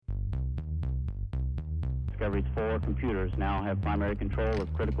Discovery's 4 computers now have primary control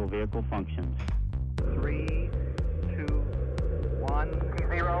of critical vehicle functions. 3, 2, 1,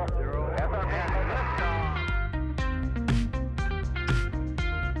 0, 0.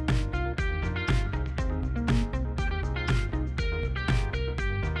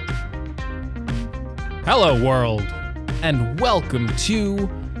 Hello, world, and welcome to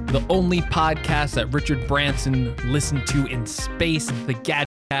the only podcast that Richard Branson listened to in space, the Gadgetcast.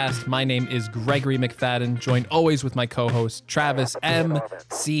 My name is Gregory McFadden, joined always with my co-host Travis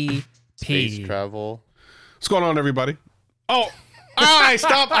MCP. Space travel. What's going on, everybody? I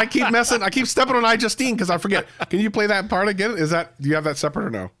stop. I keep stepping on iJustine because I forget. Can you play that part again? Do you have that separate or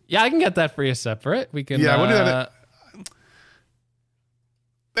no? Yeah, I can get that for you separate. We can. Yeah, we'll do that.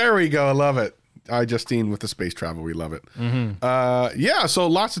 There we go. I love it. iJustine with the space travel. We love it. Mm-hmm. So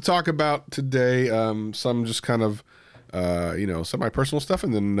lots to talk about today. Some just kind of, semi-personal stuff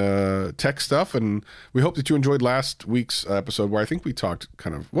and then tech stuff. And we hope that you enjoyed last week's episode where I think we talked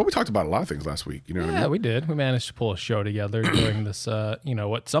we talked about a lot of things last week. You know what I mean? We did. We managed to pull a show together during this,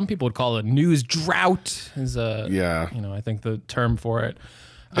 what some people would call a news drought is I think the term for it.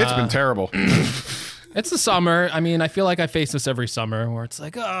 It's been terrible. It's the summer. I mean, I feel like I face this every summer where it's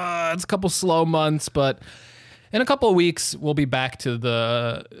like, it's a couple slow months, but in a couple of weeks, we'll be back to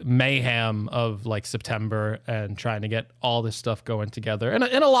the mayhem of like September and trying to get all this stuff going together. And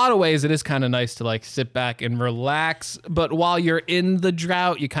in a lot of ways, it is kind of nice to like sit back and relax. But while you're in the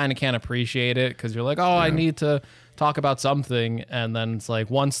drought, you kind of can't appreciate it because you're like, I need to talk about something. And then it's like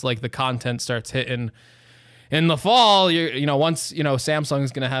once like the content starts hitting in the fall, once Samsung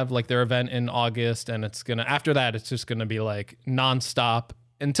is going to have like their event in August, and after that, it's just going to be like nonstop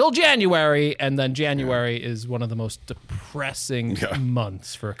until January. And then January is one of the most depressing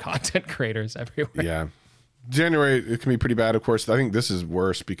months for content creators everywhere. Yeah. January, it can be pretty bad. Of course, I think this is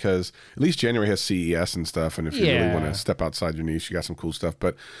worse because at least January has CES and stuff. And if you really want to step outside your niche, you got some cool stuff.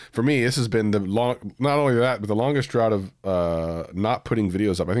 But for me, this has been not only that, but the longest drought of not putting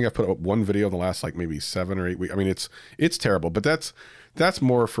videos up. I think I've put up one video in the last like maybe 7 or 8 weeks. I mean, it's terrible, but that's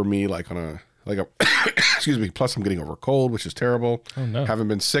more for me like on a excuse me. Plus I'm getting over a cold, which is terrible. Oh no. Haven't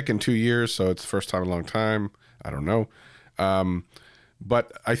been sick in 2 years. So it's the first time in a long time. I don't know.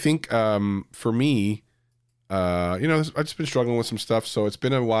 But I think for me, I've just been struggling with some stuff, so it's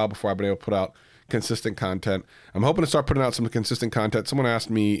been a while before I've been able to put out consistent content. I'm hoping to start putting out some consistent content. Someone asked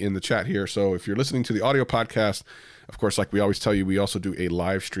me in the chat here, so if you're listening to the audio podcast, of course, like we always tell you, we also do a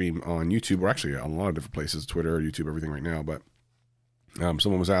live stream on YouTube, or actually on a lot of different places, Twitter, YouTube, everything right now, but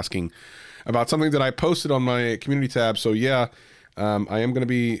someone was asking about something that I posted on my community tab, so I am going to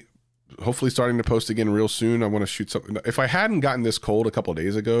be hopefully starting to post again real soon. I want to shoot something. If I hadn't gotten this cold a couple of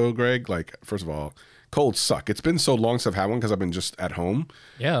days ago, Greg, like, first of all, colds suck. It's been so long since I've had one because I've been just at home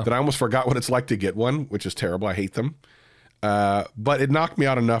that I almost forgot what it's like to get one, which is terrible. I hate them. But it knocked me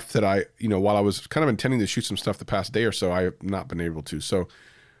out enough that I, while I was kind of intending to shoot some stuff the past day or so, I have not been able to. So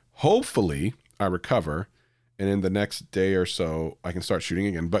hopefully I recover and in the next day or so I can start shooting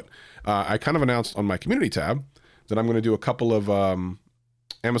again. But I kind of announced on my community tab that I'm going to do a couple of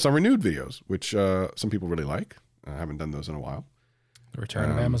Amazon Renewed videos, which some people really like. I haven't done those in a while. The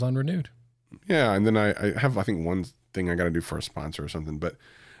return of Amazon Renewed. Yeah, and then I have, I think, one thing I got to do for a sponsor or something, but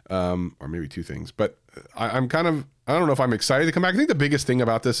or maybe 2 things. But I'm kind of, I don't know if I'm excited to come back. I think the biggest thing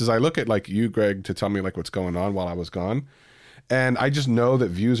about this is I look at like you, Greg, to tell me like what's going on while I was gone, and I just know that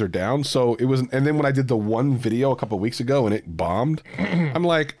views are down. So it was, and then when I did the one video a couple of weeks ago and it bombed, I'm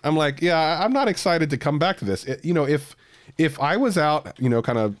like, yeah, I'm not excited to come back to this. If I was out,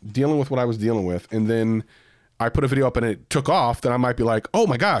 kind of dealing with what I was dealing with, and then I put a video up and it took off, then I might be like, oh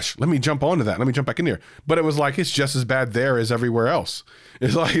my gosh, let me jump onto that. Let me jump back in here. But it was like, it's just as bad there as everywhere else.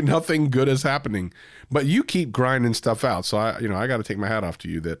 It's like nothing good is happening, but you keep grinding stuff out. So I got to take my hat off to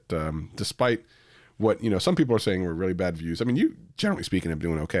you that despite what, some people are saying were really bad views. I mean, you generally speaking, are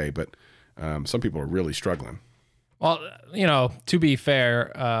doing okay, but some people are really struggling. Well, to be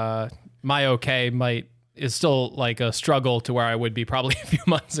fair, my okay is still like a struggle to where I would be probably a few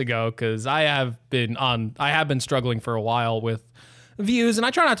months ago, because I have been struggling for a while with views, and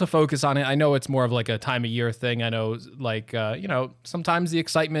I try not to focus on it. I know it's more of like a time of year thing. I know like sometimes the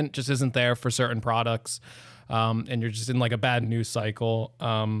excitement just isn't there for certain products, and you're just in like a bad news cycle.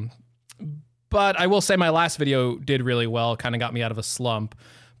 But I will say my last video did really well, kind of got me out of a slump.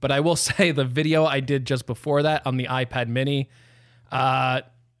 But I will say the video I did just before that on the iPad mini,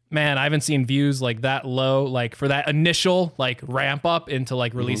 man, I haven't seen views like that low, like for that initial like ramp up into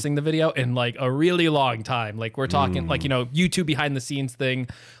like releasing the video in like a really long time. Like we're talking like, you know, YouTube behind the scenes thing.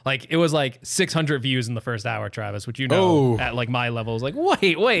 Like it was like 600 views in the first hour, Travis, which, you know, at like my level is like,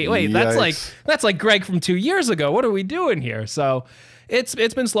 wait, Yikes. that's like Greg from 2 years ago. What are we doing here? So it's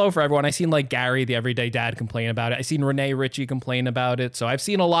been slow for everyone. I seen like Gary, the everyday dad, complain about it. I seen Renee Ritchie complain about it. So I've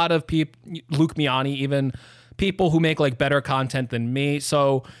seen a lot of people, Luke Miani, even people who make like better content than me.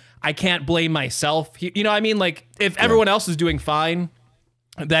 So I can't blame myself. You know what I mean? Like if everyone else is doing fine,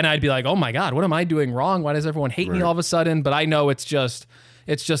 then I'd be like, oh my God, what am I doing wrong? Why does everyone hate me all of a sudden? But I know it's just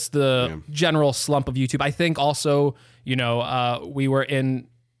the general slump of YouTube. I think also, you know, we were in,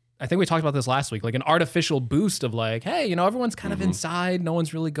 I think we talked about this last week, like an artificial boost of like, hey, you know, everyone's kind of inside. No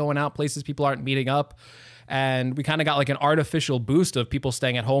one's really going out places. People aren't meeting up. And we kind of got like an artificial boost of people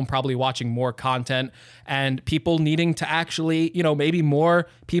staying at home, probably watching more content, and people needing to actually, you know, maybe more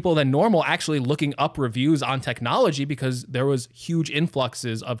people than normal actually looking up reviews on technology, because there was huge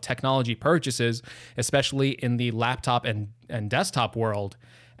influxes of technology purchases, especially in the laptop and desktop world.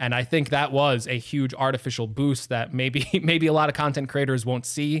 And I think that was a huge artificial boost that maybe a lot of content creators won't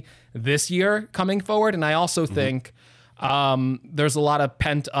see this year coming forward. And I also think there's a lot of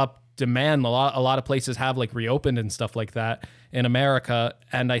pent up demand. A lot of places have like reopened and stuff like that in America.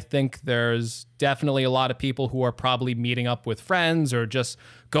 And I think there's definitely a lot of people who are probably meeting up with friends or just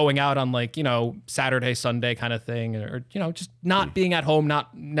going out on like, you know, Saturday, Sunday kind of thing, or, you know, just not being at home,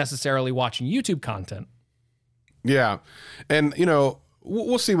 not necessarily watching YouTube content. Yeah. And, you know,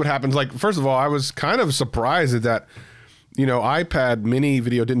 we'll see what happens. Like, first of all, I was kind of surprised that, you know, iPad mini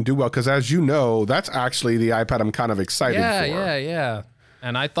video didn't do well, because as you know, that's actually the iPad I'm kind of excited for. Yeah.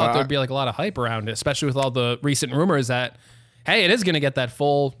 And I thought there'd be like a lot of hype around it, especially with all the recent rumors that, hey, it is going to get that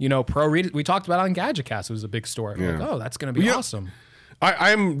full, you know, we talked about it on Gadgetcast. It was a big story. Yeah. Like, oh, that's going to be awesome.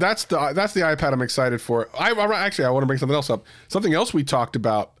 That's the iPad I'm excited for. I want to bring something else up. Something else we talked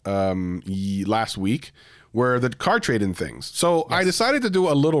about last week were the car trade-in things. So I decided to do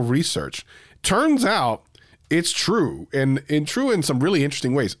a little research. Turns out it's true, and true in some really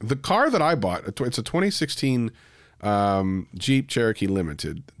interesting ways. The car that I bought, it's a 2016 Jeep Cherokee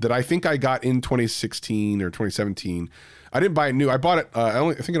Limited that I think I got in 2016 or 2017. I didn't buy it new. I bought it.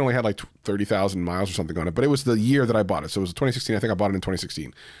 I think it only had like 30,000 miles or something on it, but it was the year that I bought it. So it was 2016. I think I bought it in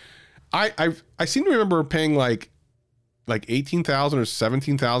 2016. I seem to remember paying like 18,000 or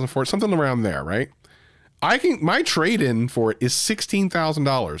 17,000 for it, something around there, right? My trade-in for it is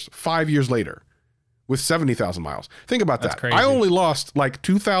 $16,000 5 years later with 70,000 miles. Think about that. Crazy. I only lost like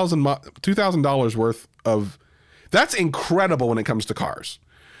 $2,000 worth of. That's incredible when it comes to cars.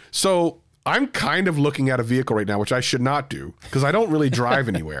 So I'm kind of looking at a vehicle right now, which I should not do because I don't really drive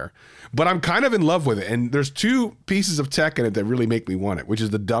anywhere, but I'm kind of in love with it. And there's two pieces of tech in it that really make me want it, which is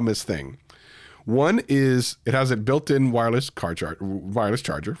the dumbest thing. One is it has a built-in wireless charger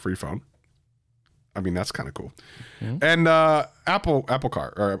for your phone. I mean, that's kind of cool. Mm-hmm. And Apple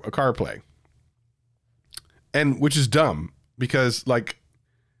Car or CarPlay, and which is dumb because like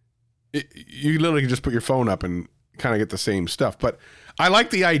you literally can just put your phone up and kind of get the same stuff. But I like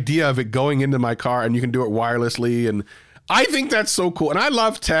the idea of it going into my car and you can do it wirelessly, and I think that's so cool. And I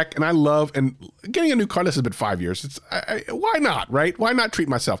love tech, and getting a new car. This has been 5 years. Why not, right? Why not treat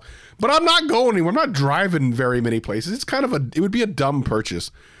myself? But I'm not going anywhere. I'm not driving very many places. It would be a dumb purchase.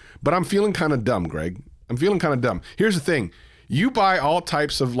 But I'm feeling kind of dumb, Greg. I'm feeling kind of dumb. Here's the thing. You buy all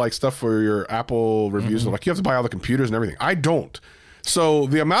types of like stuff for your Apple reviews. Mm-hmm. Like you have to buy all the computers and everything. I don't. So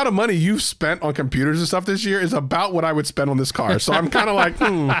the amount of money you've spent on computers and stuff this year is about what I would spend on this car. So I'm kind of like,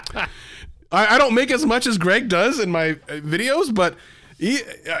 I don't make as much as Greg does in my videos, but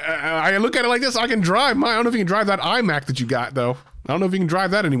I look at it like this. I can drive I don't know if you can drive that iMac that you got, though. I don't know if you can drive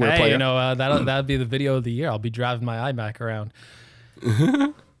that anywhere. Hey, you know, that'll be the video of the year. I'll be driving my iMac around.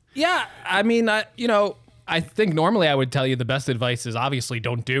 Yeah, I mean, I think normally I would tell you the best advice is obviously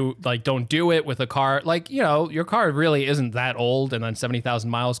don't do it with a car. Like, you know, your car really isn't that old, and then 70,000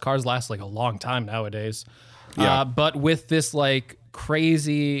 miles. Cars last like a long time nowadays. Yeah. But with this like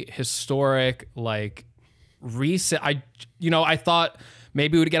crazy historic like reset, I thought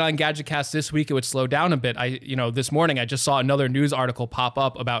maybe we would get on Gadgetcast this week. It would slow down a bit. This morning I just saw another news article pop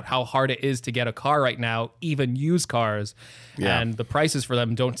up about how hard it is to get a car right now, even used cars. Yeah. And the prices for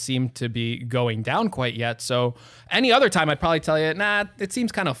them don't seem to be going down quite yet. So any other time I'd probably tell you, nah, it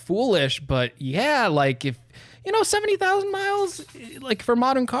seems kind of foolish, but yeah, like if 70,000 miles, like for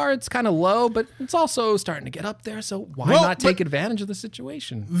modern car, it's kind of low, but it's also starting to get up there. So why not take advantage of the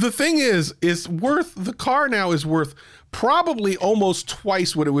situation? The thing is the car now is worth probably almost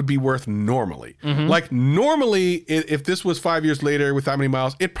twice what it would be worth normally. Like normally, if this was 5 years later with that many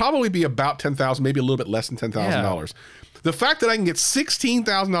miles, it'd probably be about $10,000, maybe a little bit less than $10,000. The fact that I can get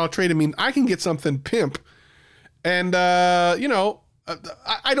 $16,000 trade, I mean, I can get something pimp, and I don't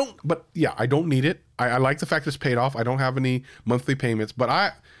need it. I like the fact it's paid off. I don't have any monthly payments, but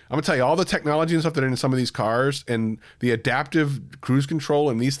I'm gonna tell you, all the technology and stuff that are in some of these cars and the adaptive cruise control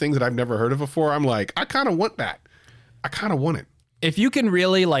and these things that I've never heard of before, I'm like, I kind of want that. I kind of want it. If you can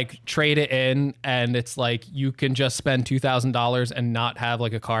really like trade it in and it's like you can just spend $2,000 and not have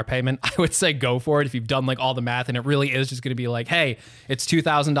like a car payment, I would say go for it. If you've done like all the math and it really is just going to be like, hey, it's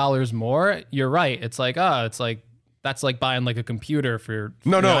 $2,000 more. You're right. It's like, that's like buying like a computer for.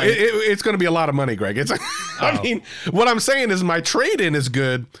 It's going to be a lot of money, Greg. It's, I mean, what I'm saying is my trade-in is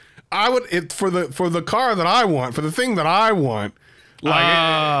good. I would for the car that I want, for the thing that I want. Going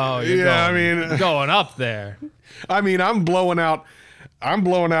up there. I mean, I'm blowing out a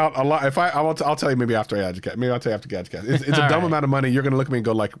lot. I'll tell you maybe after Gadgetcast. Maybe I'll tell you after Gadgetcast. It's a dumb amount of money. You're going to look at me and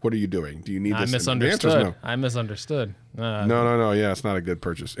go like, what are you doing? Do you need this? I misunderstood. I misunderstood. No. Yeah, it's not a good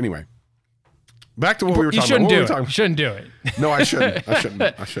purchase. Anyway. Back to what we were talking about. You shouldn't do it. No, I shouldn't.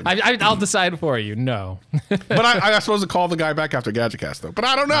 I'll decide for you. No. But I supposed to call the guy back after Gadgetcast, though. But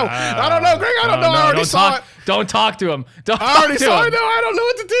I don't know. I don't know, Greg. I don't know. I already saw it. Don't talk to him. I already saw it. No, I don't know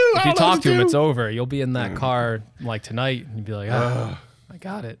what to do. If you talk to him, it's over. You'll be in that car like tonight, and you'll be like, I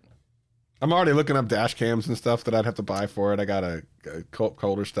got it. I'm already looking up dash cams and stuff that I'd have to buy for it. I got a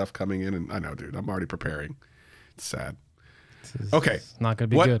colder stuff coming in, and I know, dude. I'm already preparing. It's sad. Okay. It's not going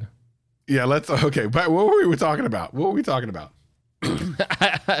to be good. Yeah, okay. But what were we talking about? We were talking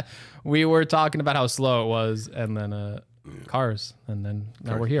about how slow it was, and then cars, and then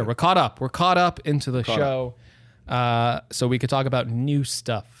now we're here. We're caught up. We're caught up into the show, so we could talk about new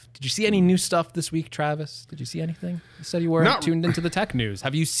stuff. Did you see any new stuff this week, Travis? Did you see anything? You said you weren't tuned into the tech news.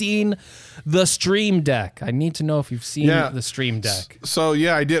 Have you seen the Stream Deck? I need to know if you've seen the Stream Deck. So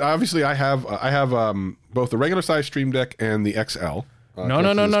yeah, I did. Obviously, I have both the regular size Stream Deck and the XL. No.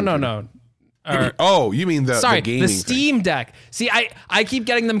 You mean the gaming Steam thing. Deck. See, I keep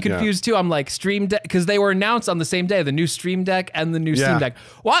getting them confused too. I'm like, Stream Deck, because they were announced on the same day, the new Stream Deck and the new Steam Deck.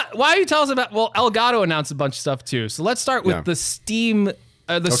 Why are you telling us about? Well, Elgato announced a bunch of stuff too. So let's start with the Stream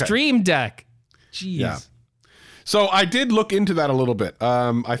Deck. Jeez. Yeah. So I did look into that a little bit.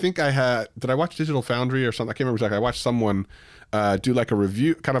 I think did I watch Digital Foundry or something? I can't remember exactly. I watched someone do like a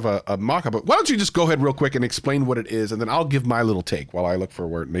review, kind of a mock-up. But why don't you just go ahead real quick and explain what it is, and then I'll give my little take while I look for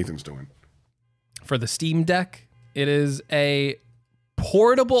where Nathan's doing. For the Steam Deck, it is a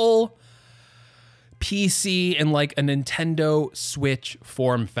portable PC in like a Nintendo Switch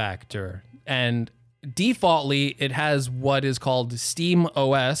form factor. And defaultly, it has what is called Steam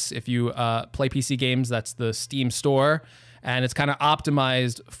OS. If you play PC games, that's the Steam store. And it's kind of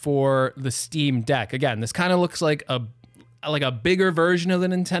optimized for the Steam Deck. Again, this kind of looks like a bigger version of the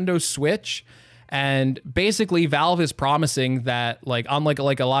Nintendo Switch. And basically, Valve is promising that, like, unlike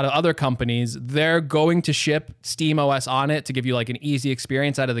like a lot of other companies, they're going to ship Steam OS on it to give you like an easy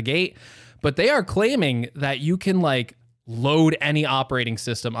experience out of the gate. But they are claiming that you can like load any operating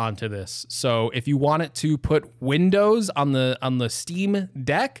system onto this. So if you wanted to put Windows on the Steam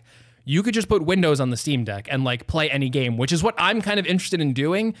Deck, you could just put Windows on the Steam Deck and like play any game, which is what I'm kind of interested in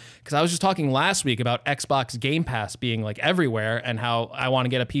doing, because I was just talking last week about Xbox Game Pass being like everywhere and how I want to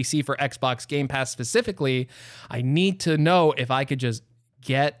get a PC for Xbox Game Pass specifically. I need to know if I could just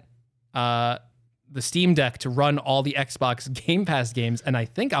get the Steam Deck to run all the Xbox Game Pass games, and I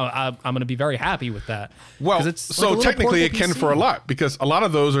think I'm going to be very happy with that. Well, so like technically it can for a lot, because a lot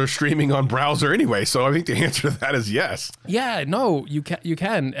of those are streaming on browser anyway. So I think the answer to that is yes. Yeah, no, you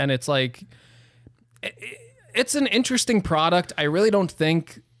can, and it's like it's an interesting product. I really don't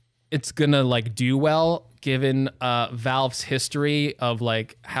think it's gonna like do well, given Valve's history of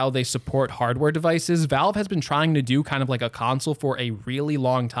like how they support hardware devices. Valve has been trying to do kind of like a console for a really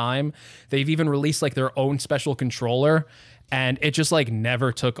long time. They've even released like their own special controller, and it just like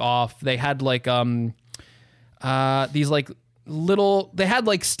never took off. They had like these like they had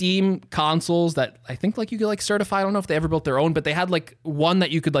like Steam consoles that I think like you could like certify. I don't know if they ever built their own, but they had like one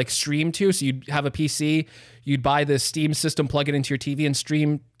that you could like stream to. So you'd have a PC, you'd buy the Steam system, plug it into your TV and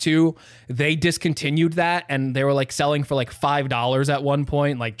stream to. They discontinued that, and they were like selling for like $5 at one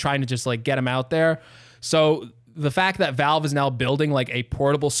point, like trying to just like get them out there. So the fact that Valve is now building like a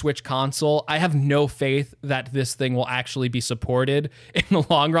portable Switch console, I have no faith that this thing will actually be supported in the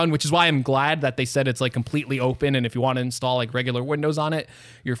long run, which is why I'm glad that they said it's like completely open. And if you want to install like regular Windows on it,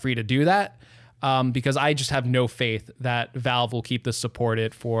 you're free to do that. Because I just have no faith that Valve will keep this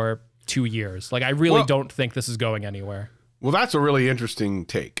supported for 2 years. Like, I really don't think this is going anywhere. Well, that's a really interesting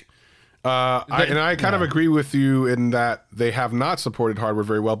take. I kind of agree with you in that they have not supported hardware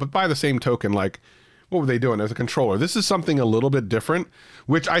very well, but by the same token, like, what were they doing as a controller? This is something a little bit different,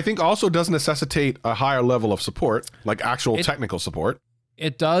 which I think also does necessitate a higher level of support, like actual technical support.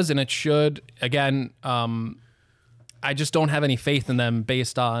 It does, and it should. Again, I just don't have any faith in them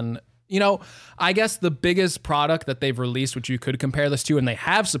based on, I guess the biggest product that they've released, which you could compare this to, and they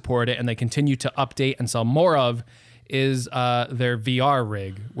have supported and they continue to update and sell more of, is their VR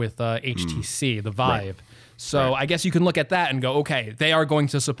rig with HTC, the Vive. Right. So I guess you can look at that and go, okay, they are going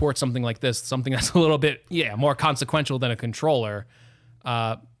to support something like this, something that's a little bit, more consequential than a controller.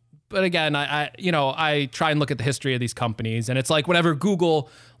 But again, I try and look at the history of these companies, and it's like whenever Google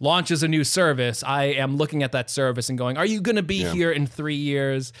launches a new service, I am looking at that service and going, are you going to be here in 3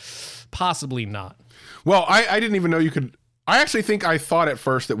 years? Possibly not. Well, I didn't even know you could. I actually think I thought at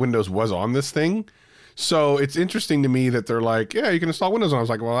first that Windows was on this thing. So it's interesting to me that they're like, yeah, you can install Windows on. I was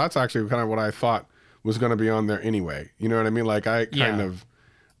like, well, that's actually kind of what I thought was going to be on there anyway. You know what I mean? Like, I kind of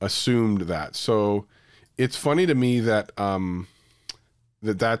assumed that. So it's funny to me that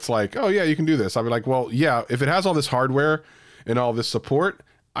that's like, oh yeah, you can do this. I'll be like, well, yeah, if it has all this hardware and all this support,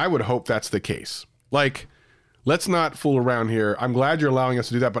 I would hope that's the case. Like, let's not fool around here. I'm glad you're allowing us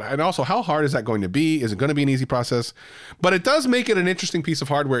to do that, but and also, how hard is that going to be? Is it going to be an easy process? But it does make it an interesting piece of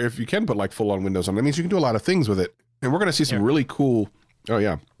hardware if you can put like full on Windows on. That means you can do a lot of things with it, and we're going to see some really cool. Oh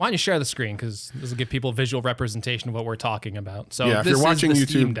yeah. Why don't you share the screen, because this will give people visual representation of what we're talking about. So yeah, if you're watching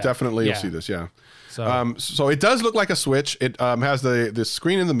YouTube, definitely you'll see this. Yeah. So it does look like a Switch. It has the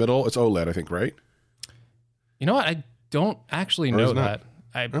screen in the middle. It's OLED, I think, right? You know what? I don't actually know that.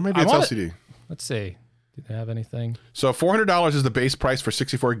 Or maybe it's LCD. Let's see. Do they have anything? So $400 is the base price for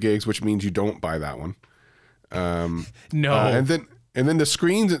 64 gigs, which means you don't buy that one. No. And then the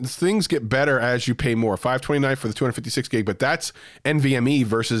screens and things get better as you pay more. $529 for the 256 gig, but that's NVMe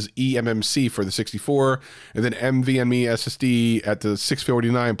versus eMMC for the 64, and then NVMe SSD at the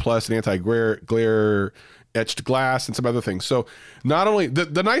 649 plus an anti-glare etched glass and some other things. So not only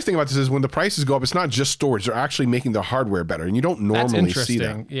the nice thing about this is when the prices go up, it's not just storage; they're actually making the hardware better, and you don't normally see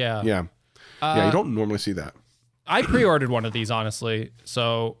that. Yeah, you don't normally see that. I pre-ordered one of these, honestly,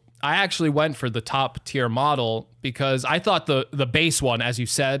 so I actually went for the top tier model because I thought the base one, as you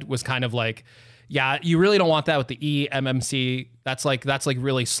said, was kind of like, yeah, you really don't want that with the eMMC. That's like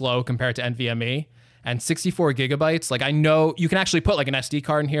really slow compared to NVMe. And 64 gigabytes, like, I know you can actually put like an SD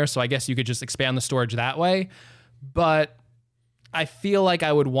card in here, so I guess you could just expand the storage that way. But I feel like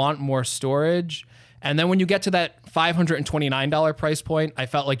I would want more storage. And then when you get to that $529 price point, I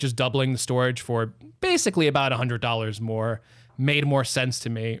felt like just doubling the storage for basically about $100 more made more sense to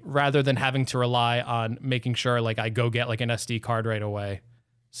me, rather than having to rely on making sure like I go get like an SD card right away.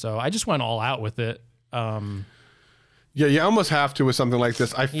 So I just went all out with it. Yeah, you almost have to with something like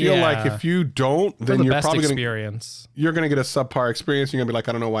this. I feel like if you don't, then you're probably going to get a subpar experience. You're going to be like,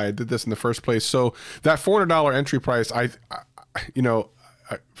 I don't know why I did this in the first place. So that $400 entry price,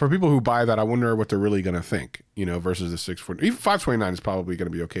 for people who buy that, I wonder what they're really going to think, versus the 640. Even 529 is probably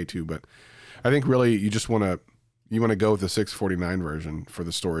going to be okay too, but I think really you just want to go with the 649 version for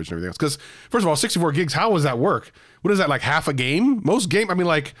the storage and everything else. Because first of all, 64 gigs, how does that work? What is that, like half a game? Most game, I mean,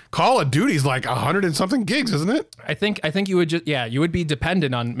 like Call of Duty's like 100 and something gigs, isn't it? I think you would you would be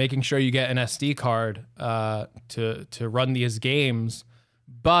dependent on making sure you get an SD card to run these games,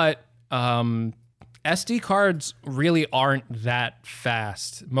 but SD cards really aren't that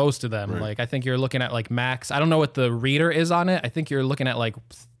fast. Most of them, like I think you're looking at like max. I don't know what the reader is on it. I think you're looking at like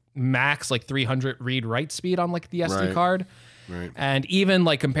max like 300 read write speed on like the SD card. Right. And even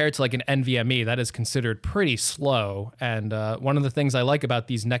like compared to like an NVMe, that is considered pretty slow. And one of the things I like about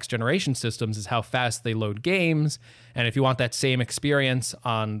these next generation systems is how fast they load games. And if you want that same experience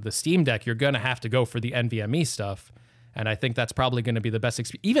on the Steam Deck, you're going to have to go for the NVMe stuff. And I think that's probably going to be the best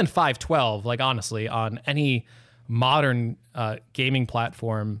experience. Even 512, like honestly, on any modern gaming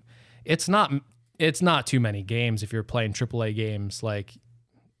platform, it's not too many games if you're playing AAA games. Like,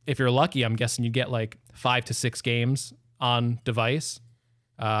 if you're lucky, I'm guessing you get like 5 to 6 games on device.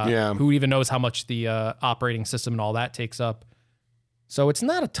 Who even knows how much the operating system and all that takes up. So it's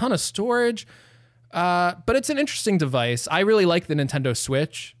not a ton of storage, but it's an interesting device. I really like the Nintendo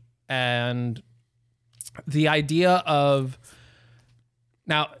Switch, and the idea of...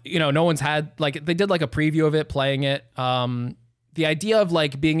 Now, no one's had like they did like a preview of it, playing it. The idea of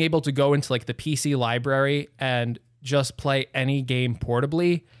like being able to go into like the PC library and just play any game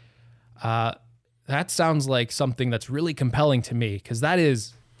portably, that sounds like something that's really compelling to me, because that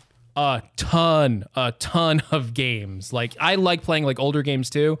is a ton of games. Like I like playing like older games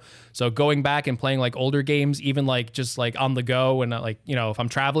too. So going back and playing like older games, even like just like on the go and like, if I'm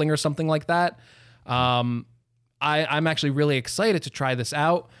traveling or something like that, I'm actually really excited to try this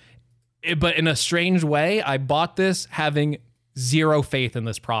out. But in a strange way, I bought this having zero faith in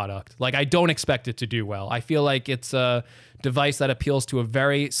this product. Like I don't expect it to do well. I feel like it's a device that appeals to a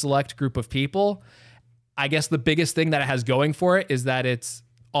very select group of people. I guess the biggest thing that it has going for it is that it's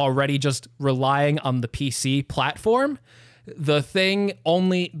already just relying on the PC platform. The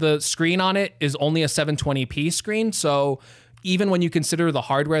screen on it is only a 720p screen. So even when you consider the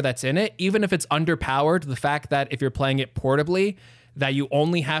hardware that's in it, even if it's underpowered, the fact that if you're playing it portably, that you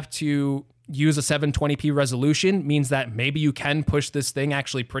only have to use a 720p resolution means that maybe you can push this thing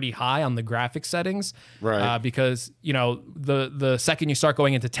actually pretty high on the graphics settings. Right. Because, the second you start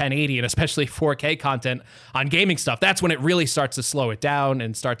going into 1080 and especially 4K content on gaming stuff, that's when it really starts to slow it down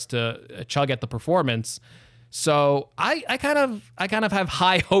and starts to chug at the performance. So I kind of have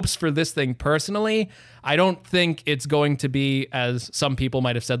high hopes for this thing personally. I don't think it's going to be, as some people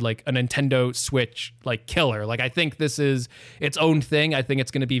might have said, like a Nintendo Switch like killer. Like I think this is its own thing. I think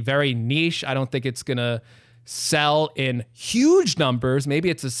it's going to be very niche. I don't think it's going to sell in huge numbers. Maybe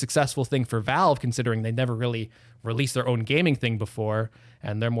it's a successful thing for Valve, considering they never really released their own gaming thing before,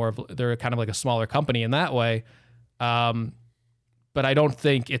 and they're kind of like a smaller company in that way. But I don't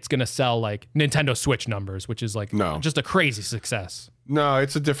think it's going to sell like Nintendo Switch numbers, which is like just a crazy success. No,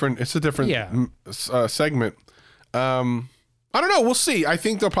 it's a different segment. I don't know. We'll see. I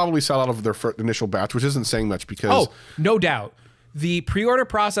think they'll probably sell out of their initial batch, which isn't saying much because... Oh, no doubt. The pre-order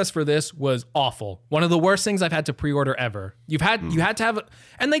process for this was awful. One of the worst things I've had to pre-order ever. You had to have,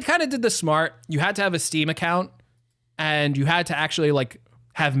 and they kind of did this smart. You had to have a Steam account, and you had to actually like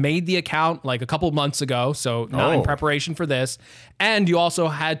have made the account like a couple months ago, so not in preparation for this. And you also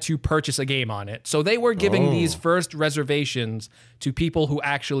had to purchase a game on it. So they were giving these first reservations to people who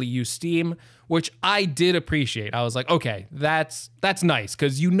actually use Steam, which I did appreciate. I was like, okay, that's nice,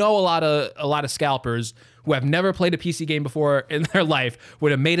 because a lot of scalpers who have never played a PC game before in their life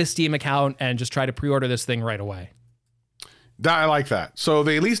would have made a Steam account and just try to pre-order this thing right away. I like that. So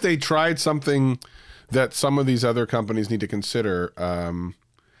they tried something that some of these other companies need to consider,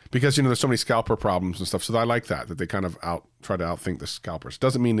 because there's so many scalper problems and stuff. So I like that they kind of try to outthink the scalpers.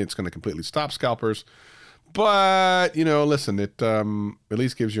 Doesn't mean it's going to completely stop scalpers, but listen, it at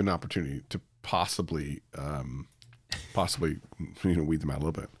least gives you an opportunity to possibly weed them out a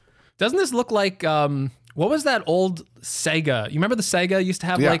little bit. Doesn't this look like what was that old Sega? You remember the Sega used to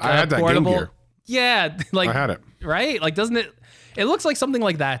have like I had that portable? Game Gear. Yeah, like I had it. Right? Like, doesn't it? It looks like something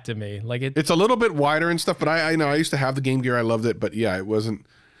like that to me. Like it's a little bit wider and stuff, but I know I used to have the Game Gear. I loved it, but yeah, it wasn't.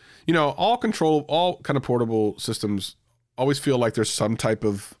 All kind of portable systems always feel like there's some type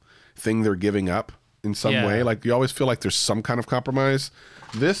of thing they're giving up in some way. Like you always feel like there's some kind of compromise.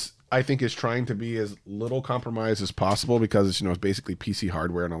 This, I think, is trying to be as little compromise as possible because it's, it's basically PC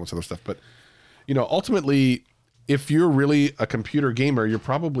hardware and all this other stuff. But, ultimately, if you're really a computer gamer, you're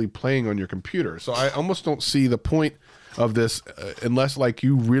probably playing on your computer. So I almost don't see the point of this unless like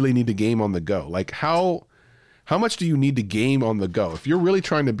you really need to game on the go. Like how much do you need to game on the go? If you're really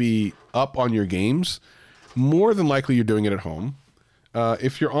trying to be up on your games, more than likely you're doing it at home.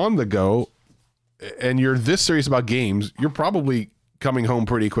 If you're on the go and you're this serious about games, you're probably coming home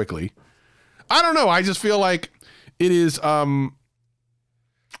pretty quickly. I don't know. I just feel like it is a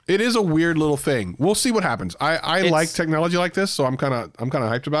weird little thing. We'll see what happens. I like technology like this, so I'm kind of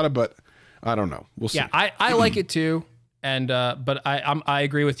hyped about it, but I don't know. We'll see. Yeah, I like it too. And but I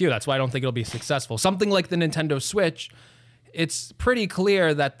agree with you. That's why I don't think it'll be successful. Something like the Nintendo Switch, it's pretty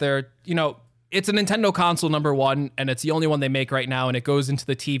clear that it's a Nintendo console, number one, and it's the only one they make right now, and it goes into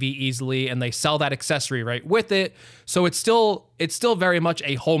the TV easily, and they sell that accessory right with it. So it's still very much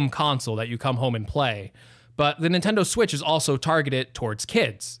a home console that you come home and play. But the Nintendo Switch is also targeted towards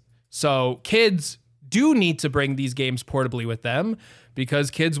kids. So kids do need to bring these games portably with them because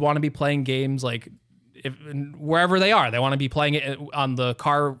kids want to be playing games like wherever they are. They want to be playing it on the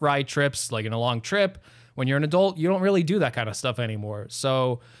car ride trips, like in a long trip. When you're an adult, you don't really do that kind of stuff anymore.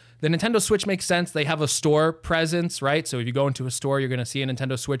 So the Nintendo Switch makes sense. They have a store presence, right? So if you go into a store, you're going to see a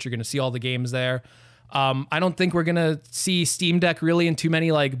Nintendo Switch. You're going to see all the games there. I don't think we're going to see Steam Deck really in too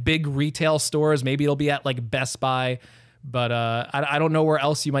many like big retail stores. Maybe it'll be at like Best Buy, But I don't know where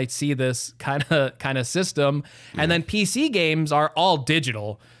else you might see this kind of system. And then PC games are all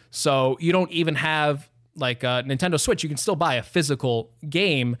digital, so you don't even have like a Nintendo Switch. You can still buy a physical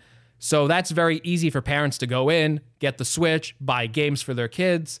game, so that's very easy for parents to go in, get the Switch, buy games for their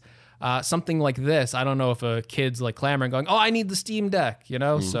kids. Something like this, I don't know if a kid's like clamoring, going, "Oh, I need the Steam Deck," you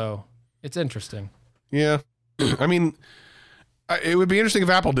know. So it's interesting. Yeah, I mean, it would be interesting if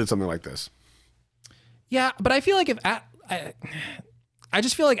Apple did something like this. Yeah, but I feel like I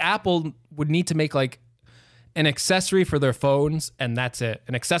just feel like Apple would need to make like an accessory for their phones, and that's it.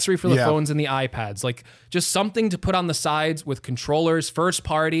 An accessory for the phones and the iPads. Like just something to put on the sides with controllers, first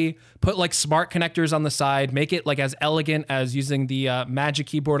party, put like smart connectors on the side, make it like as elegant as using the Magic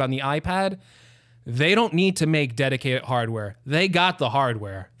Keyboard on the iPad. They don't need to make dedicated hardware. They got the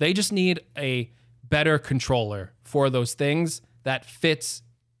hardware. They just need a better controller for those things that fits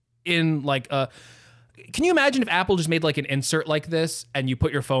in like a... Can you imagine if Apple just made like an insert like this and you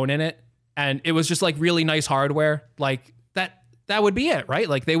put your phone in it and it was just like really nice hardware? Like that would be it, right?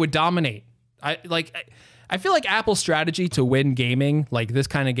 Like they would dominate. I feel like Apple's strategy to win gaming, like this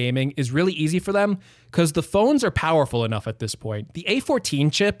kind of gaming, is really easy for them because the phones are powerful enough at this point. The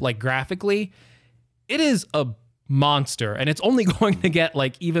A14 chip, like graphically, it is a monster and it's only going to get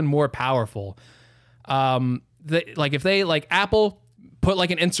like even more powerful. If they like Apple put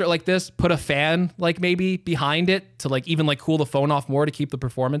like an insert like this, put a fan like maybe behind it to like even like cool the phone off more to keep the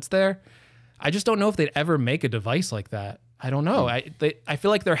performance there. I just don't know if they'd ever make a device like that. I don't know. I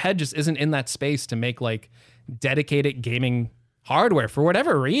feel like their head just isn't in that space to make like dedicated gaming hardware for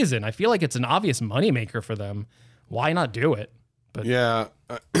whatever reason. I feel like it's an obvious moneymaker for them. Why not do it? But yeah,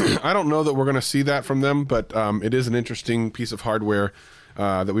 I don't know that we're going to see that from them, but it is an interesting piece of hardware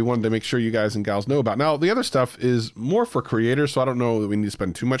that we wanted to make sure you guys and gals know about. Now, the other stuff is more for creators, so I don't know that we need to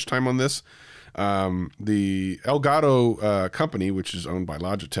spend too much time on this. The Elgato company, which is owned by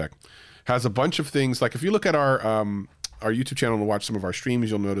Logitech, has a bunch of things. Like if you look at our YouTube channel and watch some of our streams,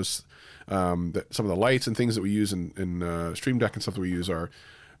 you'll notice that some of the lights and things that we use in Stream Deck and stuff that we use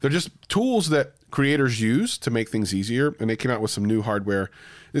they're just tools that creators use to make things easier, and they came out with some new hardware.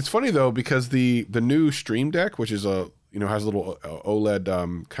 It's funny though because the new Stream Deck, which is has a little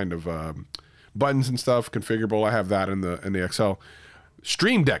OLED kind of buttons and stuff configurable. I have that in the XL.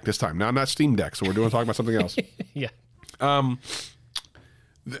 Stream Deck this time, now not Steam Deck. So we're talking about something else. yeah.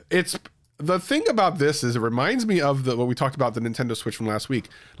 It's the thing about this is it reminds me of what we talked about the Nintendo Switch from last week.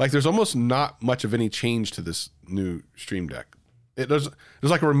 Like there's almost not much of any change to this new Stream Deck. There's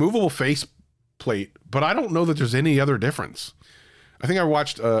like a removable face plate, but I don't know that there's any other difference. I think I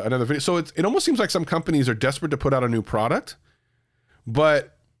watched another video. So it almost seems like some companies are desperate to put out a new product,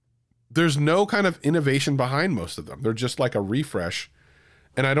 but there's no kind of innovation behind most of them. They're just like a refresh,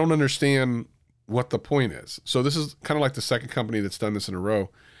 and I don't understand what the point is. So this is kind of like the second company that's done this in a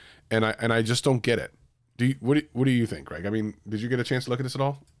row, and I just don't get it. What do you think, Greg? I mean, did you get a chance to look at this at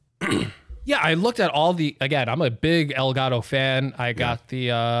all? Yeah, I looked at again, I'm a big Elgato fan. I got the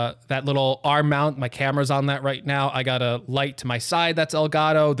that little arm mount. My camera's on that right now. I got a light to my side that's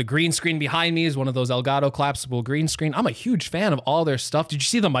Elgato. The green screen behind me is one of those Elgato collapsible green screen. I'm a huge fan of all their stuff. Did you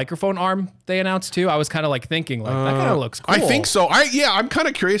see the microphone arm they announced too? I was kind of like thinking like that kind of looks cool. I think so. I'm kind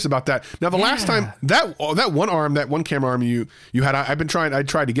of curious about that. Now the last time that one camera arm you had, I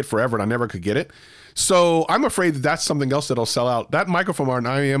tried to get forever and I never could get it. So I'm afraid that's something else that'll sell out. That microphone arm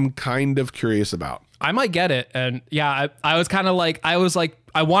I am kind of curious about. I might get it. And yeah, I was kind of like, I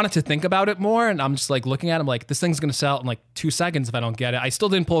wanted to think about it more. And I'm just like looking at it, I'm like, this thing's going to sell out in like 2 seconds if I don't get it. I still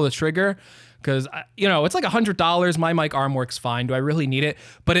didn't pull the trigger because, it's like $100. My mic arm works fine. Do I really need it?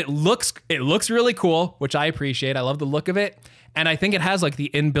 But it looks really cool, which I appreciate. I love the look of it. And I think it has like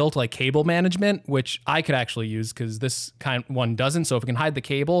the inbuilt like cable management, which I could actually use because this kind one doesn't. So if it can hide the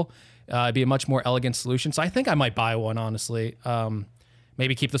cable, it'd be a much more elegant solution. So I think I might buy one, honestly.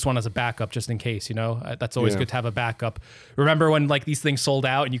 Maybe keep this one as a backup just in case, That's always good to have a backup. Remember when like these things sold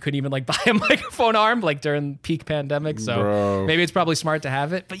out and you couldn't even like buy a microphone arm like during peak pandemic? So maybe it's probably smart to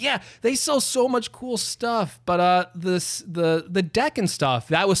have it. But yeah, they sell so much cool stuff. But the deck and stuff,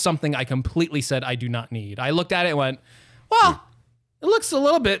 that was something I completely said I do not need. I looked at it and went, well, it looks a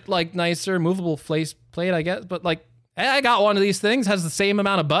little bit like nicer, movable plate, I guess. But like, hey, I got one of these things, has the same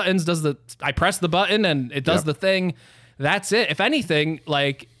amount of buttons, I press the button and it does the thing. That's it. If anything,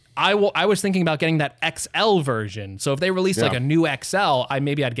 like I was thinking about getting that XL version. So if they release like a new XL,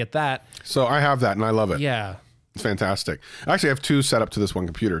 maybe I'd get that. So I have that and I love it. Yeah. It's fantastic. I actually have two set up to this one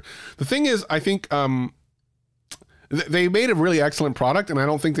computer. The thing is, I think they made a really excellent product and I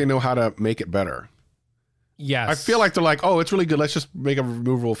don't think they know how to make it better. Yes. I feel like they're like, oh, it's really good. Let's just make a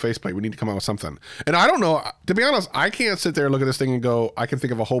removable faceplate. We need to come out with something. And I don't know. To be honest, I can't sit there and look at this thing and go, I can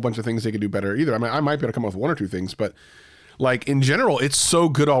think of a whole bunch of things they could do better either. I mean, I might be able to come up with one or two things, but like in general, it's so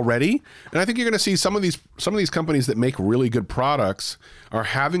good already. And I think you're going to see some of these companies that make really good products are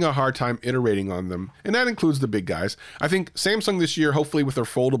having a hard time iterating on them. And that includes the big guys. I think Samsung this year, hopefully with their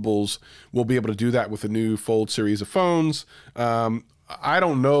foldables, will be able to do that with the new Fold series of phones. I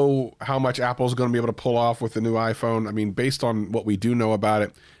don't know how much Apple's going to be able to pull off with the new iPhone. I mean, based on what we do know about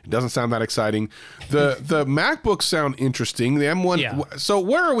it, it doesn't sound that exciting. The MacBooks sound interesting. The M1. Yeah. So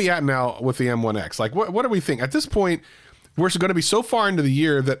where are we at now with the M1X? Like, what do we think at this point? We're going to be so far into the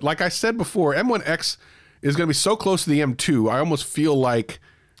year that, like I said before, M1X is going to be so close to the M2. I almost feel like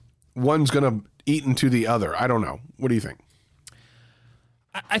one's going to eat into the other. I don't know. What do you think?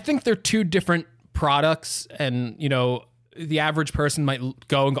 I think they're two different products, and the average person might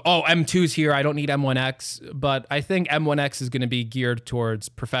go and go, oh, M2's here, I don't need M1X. But I think M1X is going to be geared towards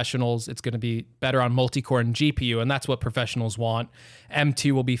professionals. It's going to be better on multi-core and GPU, and that's what professionals want.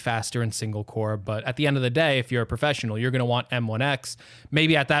 M2 will be faster in single core. But at the end of the day, if you're a professional, you're going to want M1X.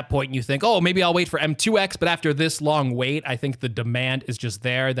 Maybe at that point you think, oh, maybe I'll wait for M2X. But after this long wait, I think the demand is just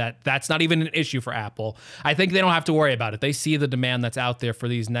there. That's not even an issue for Apple. I think they don't have to worry about it. They see the demand that's out there for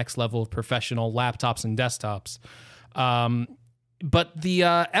these next level of professional laptops and desktops. But the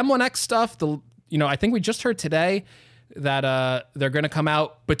M1X stuff, I think we just heard today that they're going to come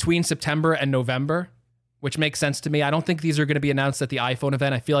out between September and November, which makes sense to me. I don't think these are going to be announced at the iPhone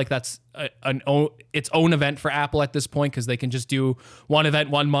event. I feel like that's its own event for Apple at this point, because they can just do one event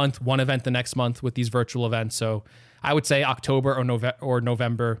one month, one event the next month with these virtual events. So I would say October or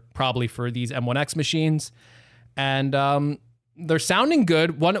November probably for these M1X machines. And they're sounding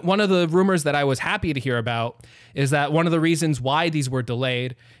good. One of the rumors that I was happy to hear about is that one of the reasons why these were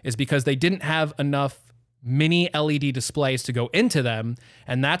delayed is because they didn't have enough mini LED displays to go into them.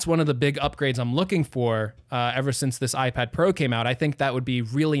 And that's one of the big upgrades I'm looking for ever since this iPad Pro came out. I think that would be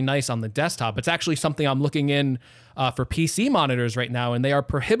really nice on the desktop. It's actually something I'm looking in for PC monitors right now, and they are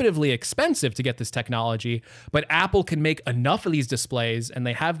prohibitively expensive to get this technology. But Apple can make enough of these displays, and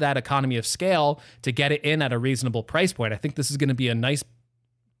they have that economy of scale to get it in at a reasonable price point. I think this is going to be a nice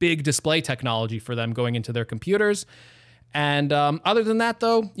big display technology for them going into their computers. And other than that,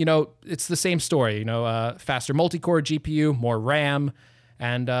 though, it's the same story. Faster multi-core GPU, more RAM,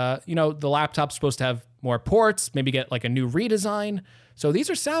 and the laptop's supposed to have more ports, maybe get like a new redesign. So these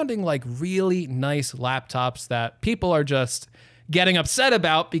are sounding like really nice laptops that people are just getting upset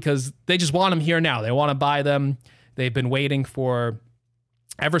about because they just want them here now. They want to buy them. They've been waiting for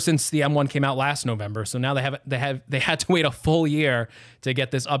ever since the M1 came out last November. So now they had to wait a full year to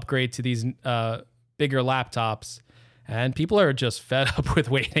get this upgrade to these bigger laptops. And people are just fed up with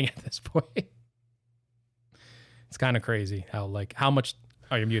waiting at this point. It's kind of crazy how much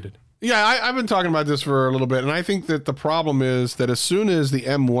are you muted? Yeah, I've been talking about this for a little bit, and I think that the problem is that as soon as the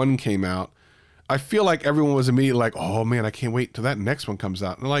M1 came out, I feel like everyone was immediately like, oh man, I can't wait till that next one comes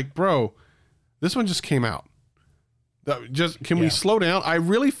out. And they're like, bro, this one just came out. Can we slow down? I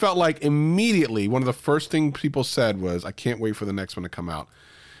really felt like immediately one of the first things people said was, I can't wait for the next one to come out.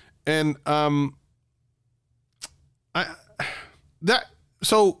 And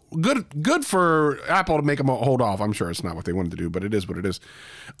so good for Apple to make them hold off. I'm sure it's not what they wanted to do, but it is what it is.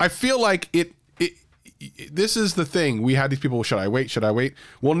 I feel like this is the thing. We had these people, should I wait? Should I wait?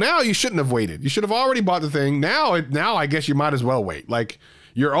 Well, now you shouldn't have waited. You should have already bought the thing. Now I guess you might as well wait. Like,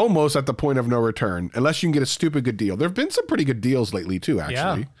 you're almost at the point of no return, unless you can get a stupid good deal. There have been some pretty good deals lately too,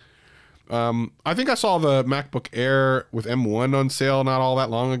 actually. Yeah. I think I saw the MacBook Air with M1 on sale not all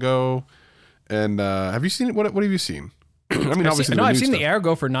that long ago. And have you seen it? What have you seen? I mean, obviously, I've seen the Air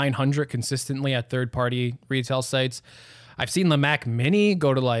go for $900 consistently at third-party retail sites. I've seen the Mac Mini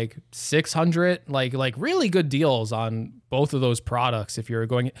go to like $600, like really good deals on both of those products. If you're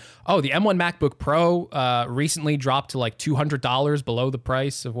going, the M1 MacBook Pro recently dropped to like $200 below the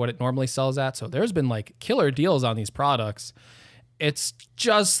price of what it normally sells at. So there's been like killer deals on these products. It's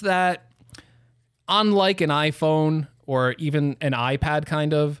just that, unlike an iPhone or even an iPad,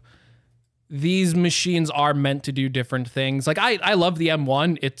 kind of, these machines are meant to do different things. Like I love the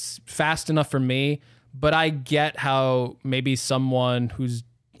M1. It's fast enough for me, but I get how maybe someone who's,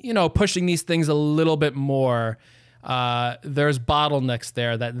 pushing these things a little bit more, there's bottlenecks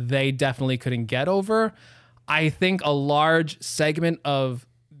there that they definitely couldn't get over. I think a large segment of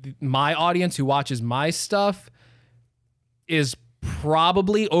my audience who watches my stuff is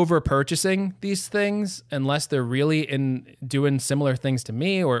probably over purchasing these things unless they're really doing similar things to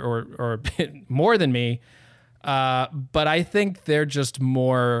me or a bit more than me. But I think they're just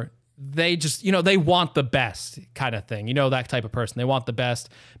more they just, they want the best kind of thing. That type of person. They want the best.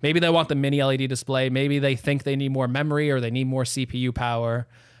 Maybe they want the mini LED display. Maybe they think they need more memory or they need more CPU power.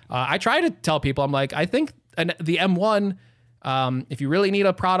 I try to tell people, I'm like, I think the M1, if you really need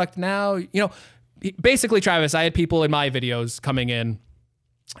a product now, basically, Travis, I had people in my videos coming in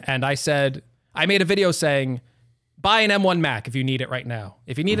and I made a video saying, buy an M1 Mac if you need it right now.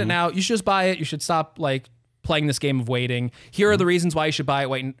 If you need it now, you should just buy it. You should stop playing this game of waiting. Here are the reasons why you should buy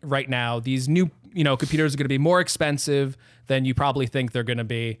it right now. These new, computers are going to be more expensive than you probably think they're going to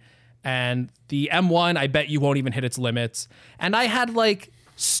be. And the M1, I bet you won't even hit its limits. And I had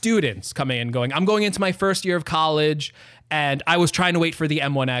students coming in going, I'm going into my first year of college and I was trying to wait for the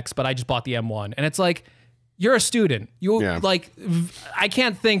M1X, but I just bought the M1. And it's you're a student. I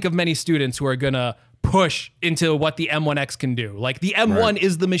can't think of many students who are going to push into what the M1X can do. The M1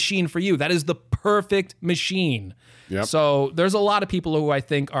 is the machine for you. That is the perfect machine. Yep. So there's a lot of people who I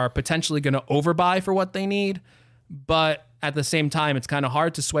think are potentially going to overbuy for what they need, but at the same time, it's kind of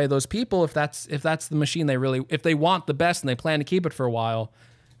hard to sway those people if that's the machine if they want the best and they plan to keep it for a while.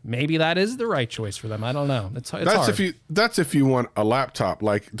 Maybe that is the right choice for them. I don't know. It's hard. That's if you want a laptop.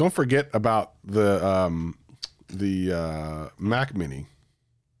 Don't forget about the Mac Mini.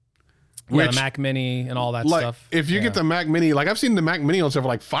 The Mac Mini and all that stuff. If you get the Mac Mini, I've seen the Mac Mini on sale for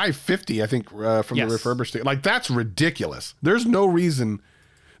 $550, I think, from the refurbished. That's ridiculous. There's no reason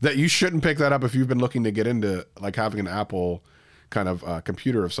that you shouldn't pick that up if you've been looking to get into having an Apple kind of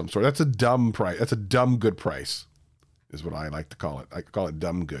computer of some sort. That's a dumb price. That's a dumb good price, is what I like to call it. I call it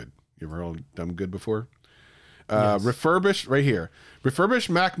dumb good. You ever heard of dumb good before? Yes. Refurbished, right here. Refurbished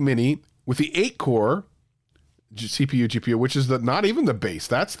Mac Mini with the 8-core CPU, GPU, which is not even the base.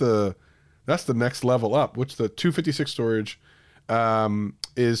 That's the next level up, which the 256 storage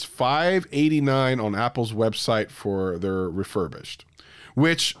is $589 on Apple's website for their refurbished,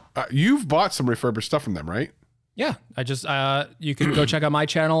 which you've bought some refurbished stuff from them, right? Yeah. I just, you can go check out my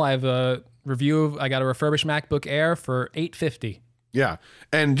channel. I have a review I got a refurbished MacBook Air for $850. Yeah.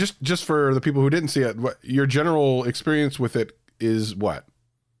 And just for the people who didn't see it, your general experience with it is what?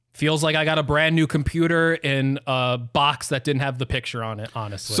 Feels like I got a brand new computer in a box that didn't have the picture on it,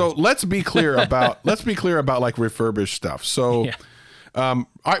 honestly. So let's be clear about refurbished stuff. So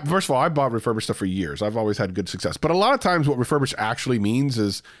first of all, I bought refurbished stuff for years. I've always had good success. But a lot of times what refurbished actually means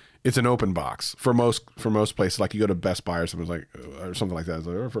is it's an open box for most places. Like you go to Best Buy or something like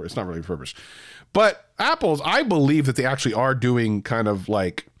that. It's not really refurbished. But Apple's, I believe that they actually are doing kind of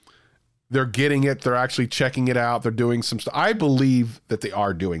they're getting it. They're actually checking it out. They're doing some stuff. I believe that they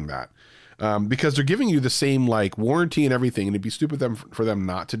are doing that because they're giving you the same warranty and everything. And it'd be stupid for them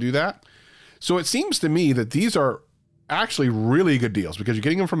not to do that. So it seems to me that these are actually really good deals because you're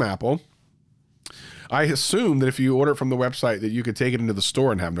getting them from Apple. I assume that if you order it from the website that you could take it into the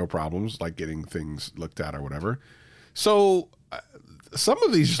store and have no problems, getting things looked at or whatever. So some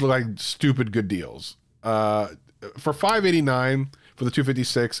of these just look like stupid good deals. For $589 for the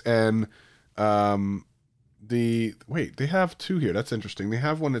 256 and they have two here. That's interesting. They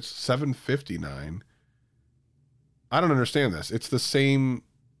have one that's $759. I don't understand this. It's the same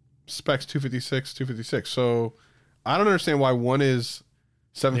specs, 256. So I don't understand why one is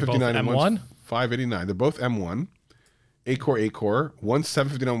 $759 and one's $589. They're both M1, 8-core. One's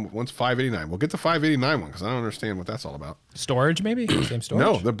 $759, one's $589. We'll get the $589 one because I don't understand what that's all about. Storage, maybe? Same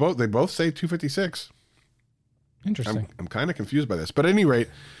storage? No, they both say 256. Interesting. I'm kind of confused by this, but at any rate,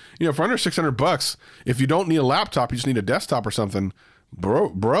 for under $600, if you don't need a laptop, you just need a desktop or something,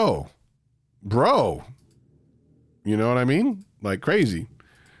 bro. You know what I mean? Crazy.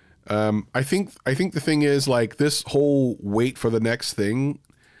 I think the thing is this whole wait for the next thing.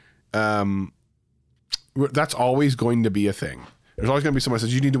 That's always going to be a thing. There's always going to be someone who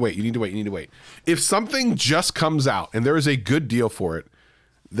says you need to wait. If something just comes out and there is a good deal for it,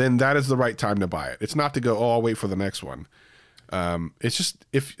 then that is the right time to buy it. It's not to go, I'll wait for the next one. It's just,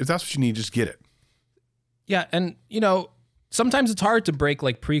 if that's what you need, just get it. Yeah. And, sometimes it's hard to break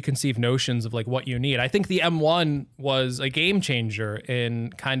preconceived notions of what you need. I think the M1 was a game changer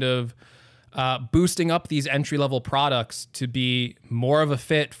in kind of boosting up these entry-level products to be more of a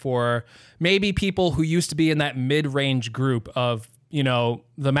fit for maybe people who used to be in that mid-range group of, the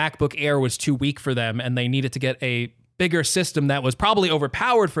MacBook Air was too weak for them and they needed to get a bigger system that was probably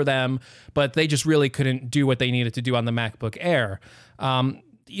overpowered for them, but they just really couldn't do what they needed to do on the MacBook Air.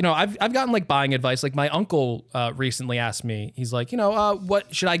 I've gotten buying advice. My uncle recently asked me, he's like,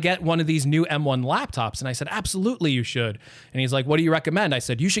 what should I get one of these new M1 laptops? And I said, absolutely you should. And he's like, what do you recommend? I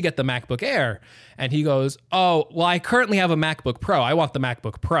said, you should get the MacBook Air. And he goes, oh, well, I currently have a MacBook Pro. I want the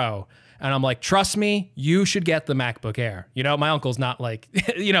MacBook Pro. And I'm like, trust me, you should get the MacBook Air. You know, my uncle's not like,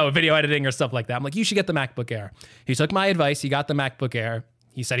 video editing or stuff like that. I'm like, you should get the MacBook Air. He took my advice. He got the MacBook Air.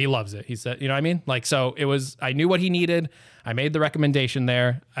 He said he loves it. He said, you know what I mean? Like, so I knew what he needed. I made the recommendation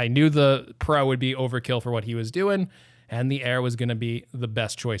there. I knew the Pro would be overkill for what he was doing, and the Air was going to be the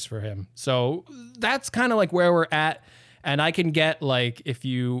best choice for him. So that's kind of like where we're at. And I can get like, if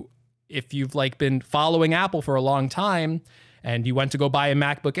you've like been following Apple for a long time, and you went to go buy a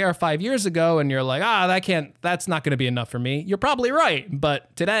MacBook Air 5 years ago and you're like, that's not going to be enough for me. You're probably right.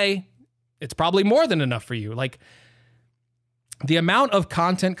 But today it's probably more than enough for you. Like the amount of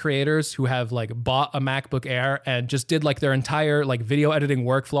content creators who have like bought a MacBook Air and just did like their entire like video editing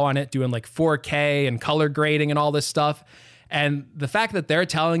workflow on it, doing like 4K and color grading and all this stuff. And the fact that they're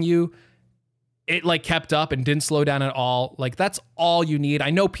telling you it like kept up and didn't slow down at all. Like that's all you need.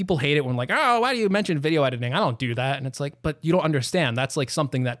 I know people hate it when like, oh, why do you mention video editing? I don't do that. And it's like, but you don't understand. That's like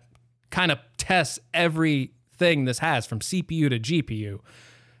something that kind of tests everything this has from CPU to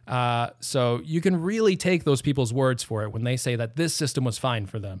GPU. So you can really take those people's words for it when they say that this system was fine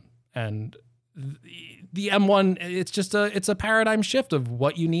for them. And the M1, it's a paradigm shift of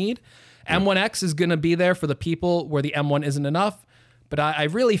what you need. Yeah. M1X is going to be there for the people where the M1 isn't enough. But I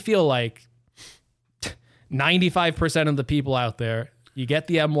really feel like 95% of the people out there, you get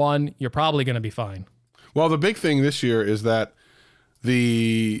the M1, you're probably going to be fine. Well, the big thing this year is that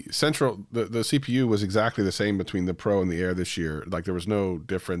the CPU was exactly the same between the Pro and the Air this year. Like there was no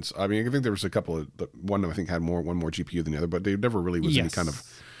difference. I mean, I think there was a couple of one I think had one more GPU than the other, but there never really was any kind of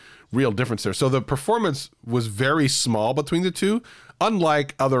real difference there. So the performance was very small between the two,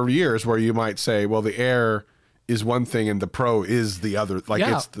 unlike other years where you might say, well, the Air is one thing and the Pro is the other. Like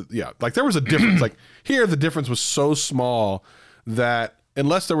like there was a difference. Like here, the difference was so small that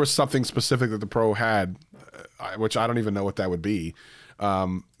unless there was something specific that the Pro had, which I don't even know what that would be,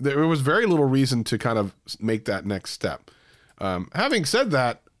 there was very little reason to kind of make that next step. Having said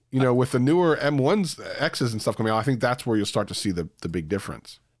that, with the newer M1s, X's and stuff coming out, I think that's where you'll start to see the big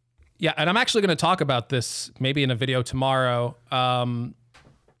difference. Yeah, and I'm actually going to talk about this maybe in a video tomorrow.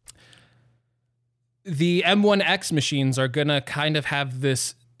 The M1X machines are going to kind of have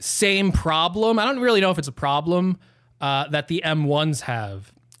this same problem. I don't really know if it's a problem that the M1s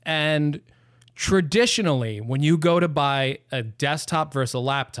have. And traditionally, when you go to buy a desktop versus a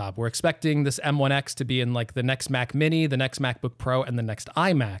laptop, we're expecting this M1X to be in like the next Mac Mini, the next MacBook Pro, and the next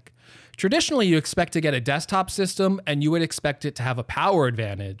iMac. Traditionally, you expect to get a desktop system and you would expect it to have a power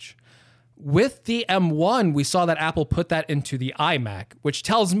advantage. With the M1, we saw that Apple put that into the iMac, which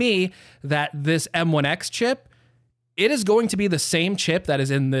tells me that this M1X chip, it is going to be the same chip that is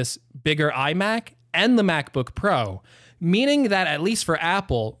in this bigger iMac and the MacBook Pro, meaning that at least for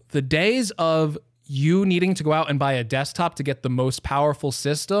Apple, the days of you needing to go out and buy a desktop to get the most powerful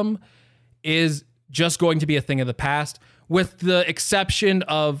system is just going to be a thing of the past, with the exception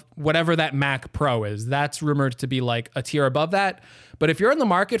of whatever that Mac Pro is. That's rumored to be like a tier above that. But if you're in the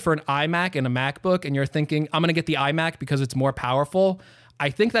market for an iMac and a MacBook and you're thinking, I'm going to get the iMac because it's more powerful,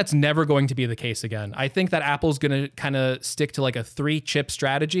 I think that's never going to be the case again. I think that Apple's going to kind of stick to like a 3-chip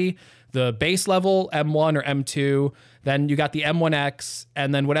strategy. The base level M1 or M2, then you got the M1X,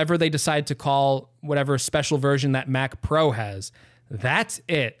 and then whatever they decide to call whatever special version that Mac Pro has. That's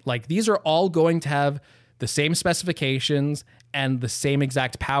it. Like these are all going to have the same specifications and the same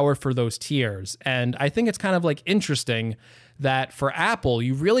exact power for those tiers. And I think it's kind of like interesting that for Apple,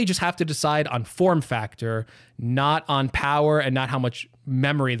 you really just have to decide on form factor, not on power and not how much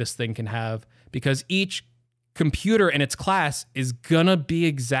memory this thing can have, because each computer in its class is gonna be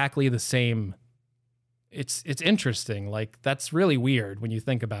exactly the same. It's interesting. Like that's really weird when you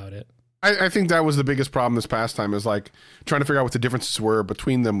think about it. I think that was the biggest problem this past time, is like trying to figure out what the differences were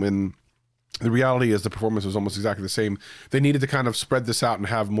between them, when the reality is the performance was almost exactly the same. They needed to kind of spread this out and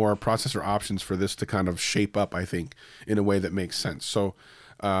have more processor options for this to kind of shape up, I think, in a way that makes sense. So,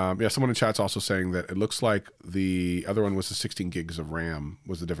 someone in chat's also saying that it looks like the other one was the 16 gigs of RAM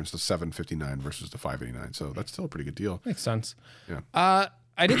was the difference, the 759 versus the 589. So that's still a pretty good deal. Makes sense. Yeah.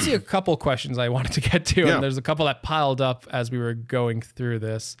 I did see a couple questions I wanted to get to, and there's a couple that piled up as we were going through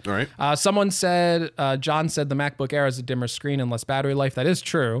this. All right. Someone said, John said the MacBook Air has a dimmer screen and less battery life. That is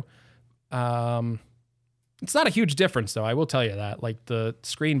true. It's not a huge difference, though. I will tell you that. Like the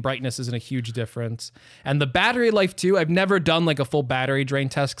screen brightness isn't a huge difference, and the battery life too. I've never done like a full battery drain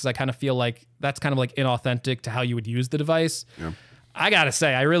test because I kind of feel like that's kind of like inauthentic to how you would use the device. Yeah. I gotta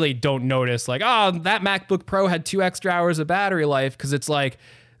say, I really don't notice like, oh, that MacBook Pro had 2 extra hours of battery life, because it's like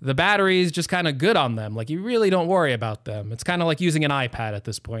the battery is just kind of good on them. Like you really don't worry about them. It's kind of like using an iPad at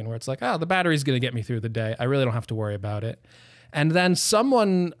this point, where it's like, oh, the battery's gonna get me through the day. I really don't have to worry about it. And then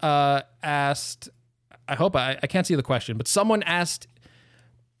someone asked, I hope I can't see the question, but someone asked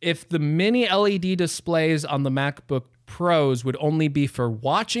if the mini LED displays on the MacBook Pros would only be for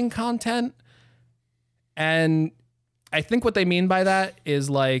watching content. And I think what they mean by that is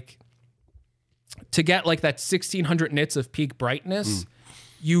like to get like that 1600 nits of peak brightness,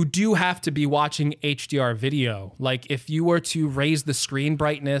 you do have to be watching HDR video. Like if you were to raise the screen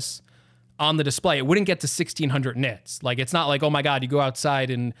brightness on the display, it wouldn't get to 1600 nits. Like it's not like, oh my God, you go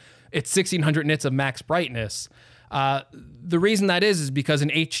outside and it's 1600 nits of max brightness. The reason that is because in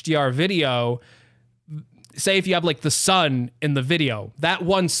HDR video, say if you have like the sun in the video, that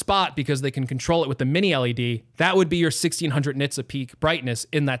one spot, because they can control it with the mini LED, that would be your 1600 nits of peak brightness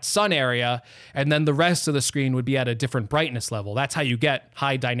in that sun area. And then the rest of the screen would be at a different brightness level. That's how you get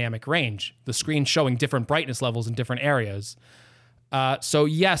high dynamic range. The screen showing different brightness levels in different areas. So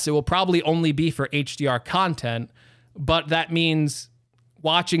yes, it will probably only be for HDR content, but that means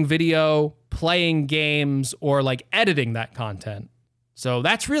watching video, playing games, or like editing that content. So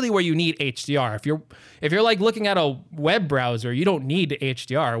that's really where you need HDR. If you're like looking at a web browser, you don't need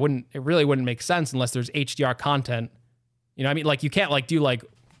HDR. It really wouldn't make sense unless there's HDR content. You know what I mean? Like you can't like do like,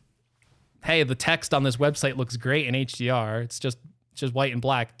 hey, the text on this website looks great in HDR. It's just white and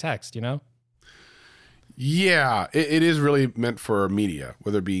black text, you know? Yeah, it is really meant for media,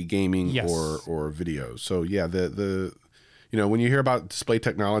 whether it be gaming Yes. or video. So yeah, the when you hear about display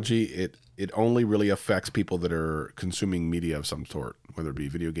technology, it only really affects people that are consuming media of some sort, whether it be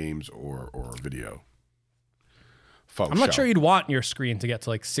video games or video. I'm not sure you'd want your screen to get to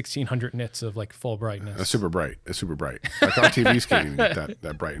like 1600 nits of like full brightness. It's super bright. Like our TVs can't even get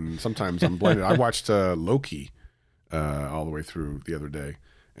that bright, and sometimes I'm blinded. I watched Loki all the way through the other day,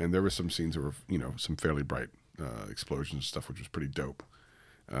 and there were some scenes that were some fairly bright explosions and stuff, which was pretty dope.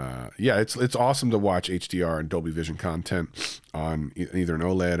 Yeah, it's awesome to watch HDR and Dolby Vision content on either an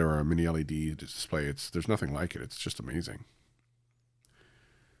OLED or a mini LED display. There's nothing like it. It's just amazing.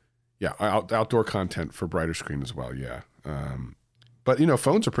 Yeah, outdoor content for brighter screen as well. Yeah, but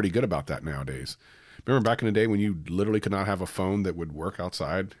phones are pretty good about that nowadays. Remember back in the day when you literally could not have a phone that would work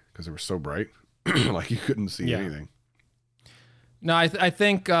outside because they were so bright, like you couldn't see anything. No, I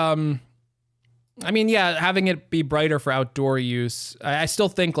think. Having it be brighter for outdoor use. I still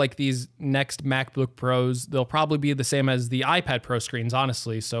think like these next MacBook Pros, they'll probably be the same as the iPad Pro screens,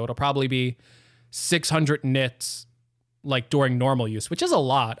 honestly. So it'll probably be 600 nits like during normal use, which is a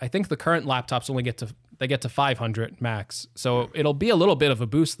lot. I think the current laptops only get to 500 max. So it'll be a little bit of a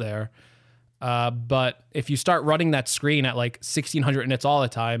boost there. But if you start running that screen at like 1600 nits all the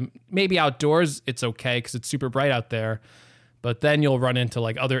time, maybe outdoors it's okay because it's super bright out there. But then you'll run into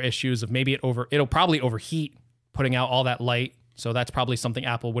like other issues of maybe it'll probably overheat putting out all that light. So that's probably something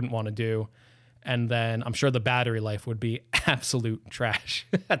Apple wouldn't want to do. And then I'm sure the battery life would be absolute trash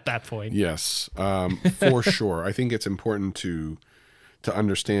at that point. Yes, for sure. I think it's important to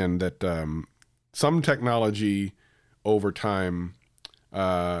understand that some technology over time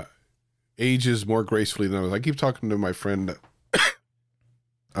ages more gracefully than others. I keep talking to my friend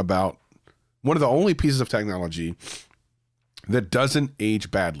about one of the only pieces of technology that doesn't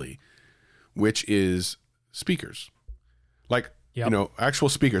age badly, which is speakers. Like, actual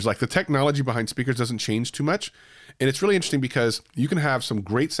speakers. Like the technology behind speakers doesn't change too much. And it's really interesting because you can have some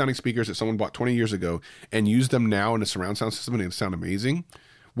great sounding speakers that someone bought 20 years ago and use them now in a surround sound system and they sound amazing.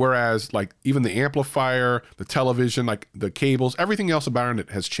 Whereas like even the amplifier, the television, like the cables, everything else about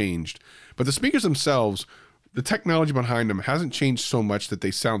it has changed. But the speakers themselves, the technology behind them hasn't changed so much that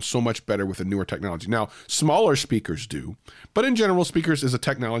they sound so much better with the newer technology. Now, smaller speakers do, but in general, speakers is a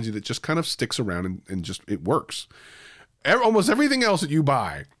technology that just kind of sticks around and just, it works. Almost everything else that you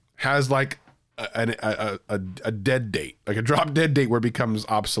buy has like a dead date, like a drop dead date where it becomes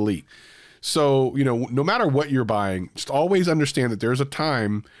obsolete. So, no matter what you're buying, just always understand that there's a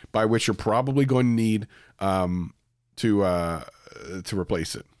time by which you're probably going to need to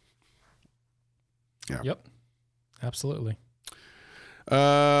replace it. Yeah. Yep. Absolutely.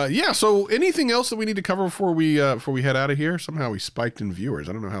 So anything else that we need to cover before we head out of here? Somehow we spiked in viewers.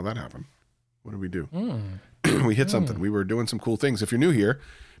 I don't know how that happened. What did we do? We hit something. We were doing some cool things. If you're new here,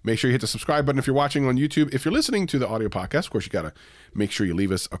 make sure you hit the subscribe button if you're watching on YouTube. If you're listening to the audio podcast, of course, you got to make sure you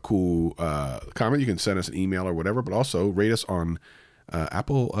leave us a cool comment. You can send us an email or whatever, but also rate us on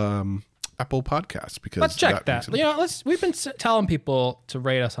Apple Podcasts, because let's check that. We've been telling people to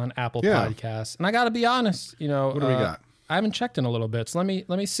rate us on Apple Podcasts, and I got to be honest. What do we got? I haven't checked in a little bit, so let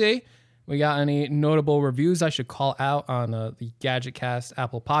me see. We got any notable reviews I should call out on the GadgetCast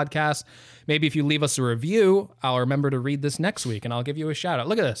Apple Podcast? Maybe if you leave us a review, I'll remember to read this next week, and I'll give you a shout out.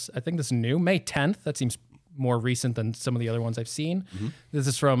 Look at this. I think this is new, May 10th. That seems more recent than some of the other ones I've seen. This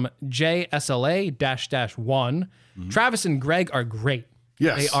is from JSLA-1. Travis and Greg are great.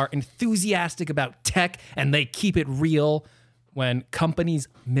 Yes. They are enthusiastic about tech and they keep it real when companies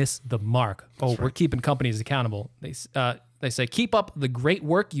miss the mark. We're keeping companies accountable. They say, keep up the great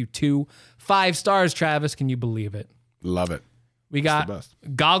work, you two. 5 stars, Travis. Can you believe it? Love it. We the got best.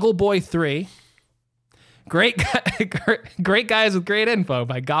 Goggle Boy 3. Great guys with great info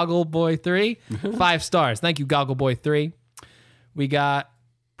by Goggle Boy 3. 5 stars. Thank you, Goggle Boy 3. We got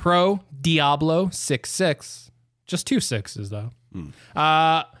Pro Diablo 66. Just 2 6s, though.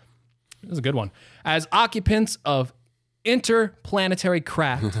 This is a good one. As occupants of interplanetary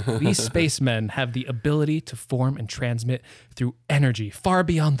craft, these spacemen have the ability to form and transmit through energy far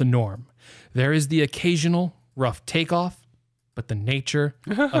beyond the norm. There is the occasional rough takeoff, but the nature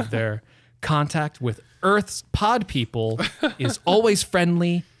of their contact with Earth's pod people is always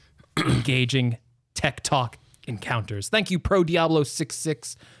friendly, engaging tech talk encounters. Thank you, Pro Diablo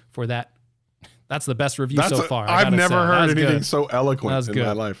 66, for that. That's the best review so far. I've never heard anything good. so eloquent in good.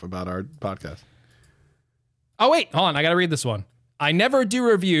 my life about our podcast. Oh, wait, hold on. I got to read this one. I never do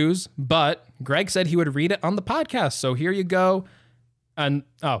reviews, but Greg said he would read it on the podcast. So here you go. And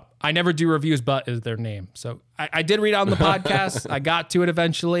I never do reviews, but is their name. So I did read it on the podcast. I got to it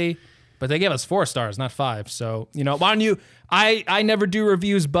eventually, but they gave us 4 stars, not 5. So, why don't you, I never do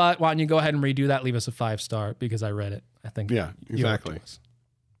reviews, but why don't you go ahead and redo that? Leave us a 5-star because I read it. I think. Yeah, exactly.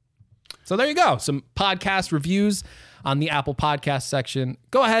 So there you go. Some podcast reviews on the Apple Podcast section.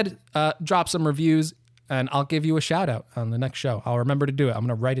 Go ahead, drop some reviews, and I'll give you a shout out on the next show. I'll remember to do it. I'm going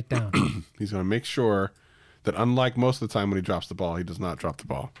to write it down. He's going to make sure that unlike most of the time when he drops the ball, he does not drop the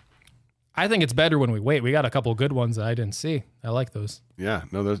ball. I think it's better when we wait. We got a couple good ones that I didn't see. I like those. Yeah,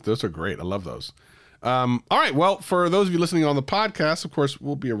 no, those are great. I love those. All right, well, for those of you listening on the podcast, of course,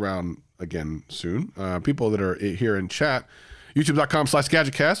 we'll be around again soon. People that are here in chat,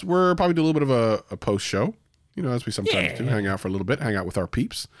 youtube.com/GadgetCast, we're probably do a little bit of a post show, as we sometimes do, hang out for a little bit, hang out with our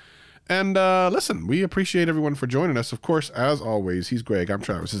peeps. And listen, we appreciate everyone for joining us. Of course, as always, he's Greg, I'm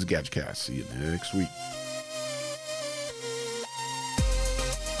Travis. This is GadgetCast. See you next week.